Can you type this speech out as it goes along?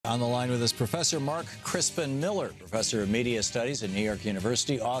On the line with us, Professor Mark Crispin Miller, Professor of Media Studies at New York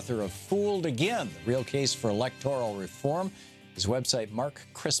University, author of Fooled Again, The Real Case for Electoral Reform. His website,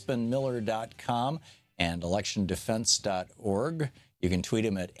 markcrispinmiller.com and electiondefense.org. You can tweet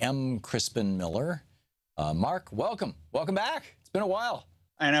him at mcrispinmiller. Mark, welcome. Welcome back. It's been a while.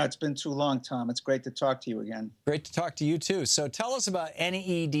 I know, it's been too long, Tom. It's great to talk to you again. Great to talk to you, too. So tell us about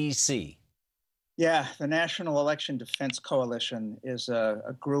NEDC. Yeah, the National Election Defense Coalition is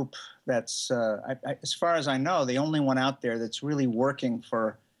a group that's, as far as I know, the only one out there that's really working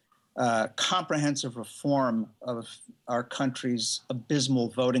for comprehensive reform of our country's abysmal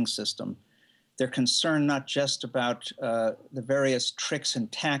voting system. They're concerned not just about the various tricks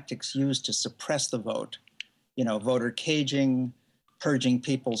and tactics used to suppress the vote, you know, voter caging, purging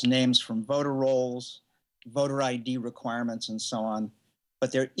people's names from voter rolls, voter ID requirements, and so on.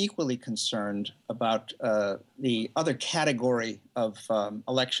 But they're equally concerned about the other category of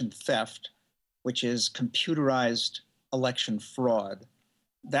election theft, which is computerized election fraud.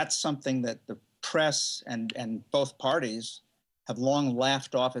 That's something that the press and both parties have long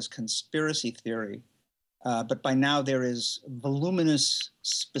laughed off as conspiracy theory. But by now there is voluminous,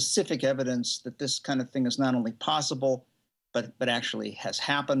 specific evidence that this kind of thing is not only possible, but actually has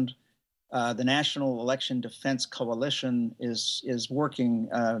happened. The National Election Defense Coalition is working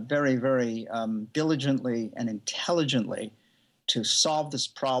very, very diligently and intelligently to solve this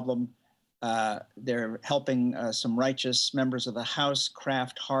problem. They're helping some righteous members of the House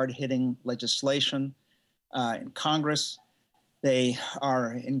craft hard-hitting legislation in Congress. They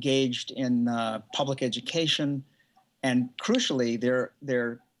are engaged in public education, and crucially,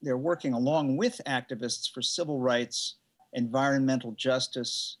 they're working along with activists for civil rights, environmental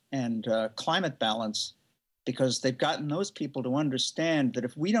justice, and climate balance, because they've gotten those people to understand that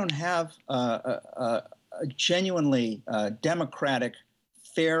if we don't have a genuinely democratic,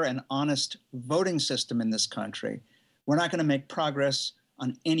 fair, and honest voting system in this country, we're not going to make progress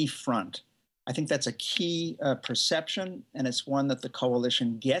on any front. I think that's a key perception, and it's one that the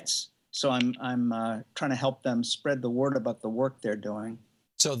coalition gets. So I'm trying to help them spread the word about the work they're doing.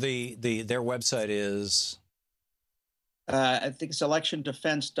 So their website is? I think it's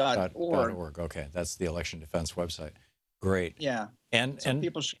electiondefense.org. Okay, that's the election defense website. Great. Yeah. And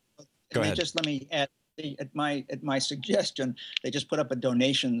people should. Go ahead. Just let me add, at my suggestion, they just put up a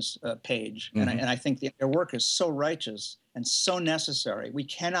donations page, and I think their work is so righteous and so necessary. We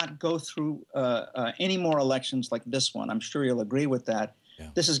cannot go through any more elections like this one. I'm sure you'll agree with that.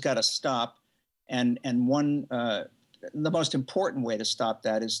 Yeah. This has got to stop, and the most important way to stop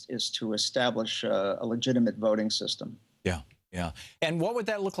that is to establish a legitimate voting system. Yeah, yeah. And what would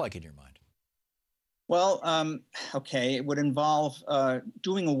that look like in your mind? Well, okay, it would involve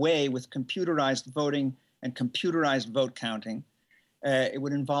doing away with computerized voting and computerized vote counting. It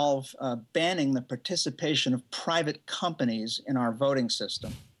would involve banning the participation of private companies in our voting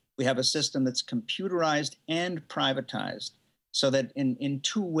system. We have a system that's computerized and privatized, so that in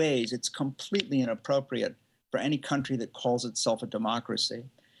two ways it's completely inappropriate for any country that calls itself a democracy.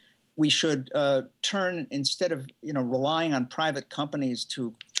 We should turn, instead of relying on private companies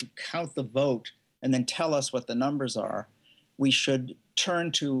to count the vote and then tell us what the numbers are, we should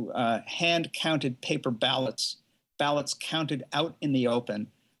turn to hand-counted paper ballots, ballots counted out in the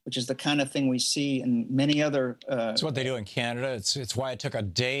open, which is the kind of thing we see in many other... It's what they do in Canada. It's why it took a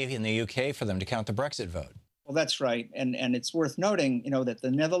day in the UK for them to count the Brexit vote. Well, that's right. And it's worth noting, that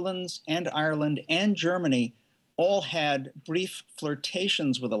the Netherlands and Ireland and Germany all had brief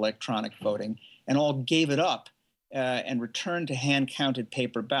flirtations with electronic voting and all gave it up and returned to hand-counted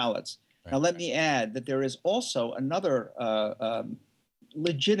paper ballots. Right. Now, let me add that there is also another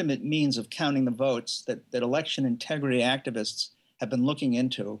legitimate means of counting the votes that election integrity activists have been looking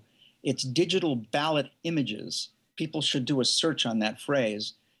into. It's digital ballot images. People should do a search on that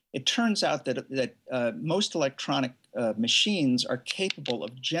phrase. It turns out that most electronic machines are capable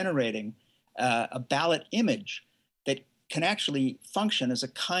of generating a ballot image that can actually function as a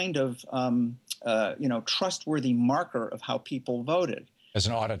kind of trustworthy marker of how people voted. As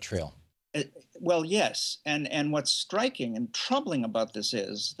an audit trail. Well, yes, and what's striking and troubling about this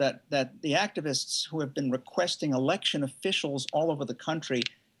is that the activists who have been requesting election officials all over the country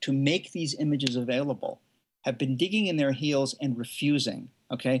to make these images available have been digging in their heels and refusing.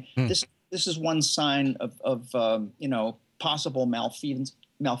 Okay, this is one sign of possible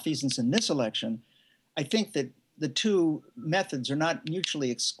malfeasance in this election. I think that the two methods are not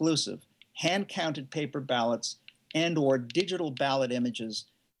mutually exclusive: hand-counted paper ballots and/or digital ballot images.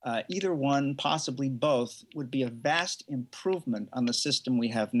 Either one, possibly both, would be a vast improvement on the system we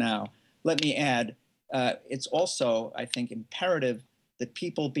have now. Let me add, it's also, I think, imperative that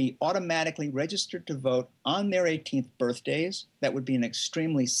people be automatically registered to vote on their 18th birthdays. That would be an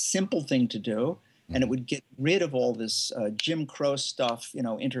extremely simple thing to do, and it would get rid of all this Jim Crow stuff,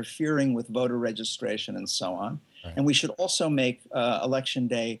 interfering with voter registration and so on. Right. And we should also make Election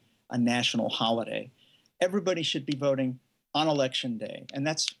Day a national holiday. Everybody should be voting on Election Day, and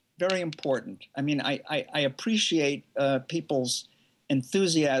that's very important. I mean, I appreciate people's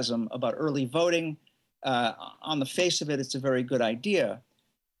enthusiasm about early voting. On the face of it, it's a very good idea.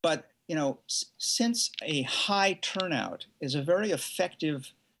 But, since a high turnout is a very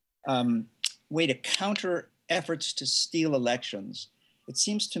effective way to counter efforts to steal elections, it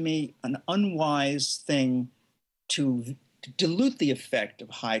seems to me an unwise thing to dilute the effect of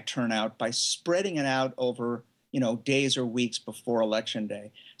high turnout by spreading it out over days or weeks before Election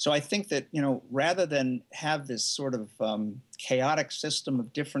Day. So I think that, rather than have this sort of chaotic system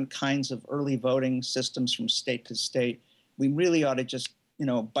of different kinds of early voting systems from state to state, we really ought to just,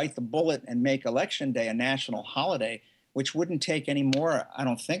 bite the bullet and make Election Day a national holiday, which wouldn't take any more, I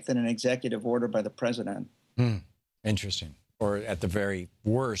don't think, than an executive order by the president. Interesting. Or at the very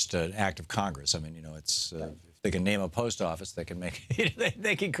worst, an act of Congress. I mean, it's... Right. They can name a post office. They can make.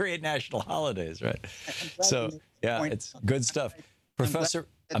 They can create national holidays, right? So yeah, it's good stuff, Professor.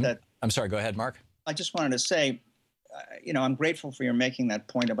 I'm sorry. Go ahead, Mark. I just wanted to say, I'm grateful for your making that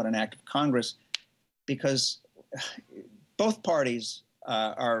point about an act of Congress, because both parties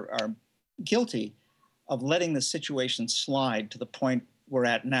are guilty of letting the situation slide to the point we're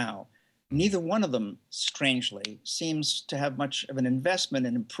at now. Neither one of them, strangely, seems to have much of an investment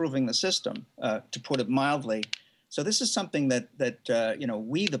in improving the system, to put it mildly. So this is something that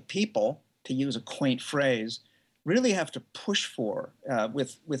we, the people, to use a quaint phrase, really have to push for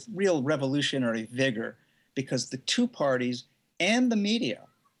with real revolutionary vigor, because the two parties and the media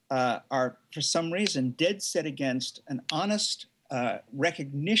are, for some reason, dead set against an honest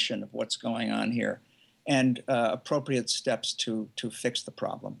recognition of what's going on here and appropriate steps to fix the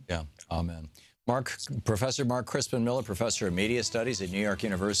problem. Yeah, amen. Professor Mark Crispin Miller, Professor of Media Studies at New York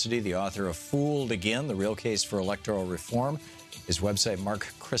University, the author of Fooled Again, The Real Case for Electoral Reform. His website,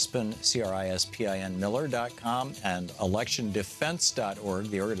 markcrispin, CRISPIN, Miller.com, and electiondefense.org,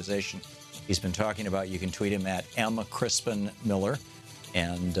 the organization he's been talking about. You can tweet him at mcrispinmiller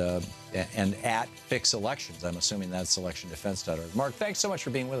and at Fix Elections. I'm assuming that's electiondefense.org. Mark, thanks so much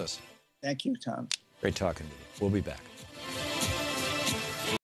for being with us. Thank you, Tom. Great talking to you. We'll be back.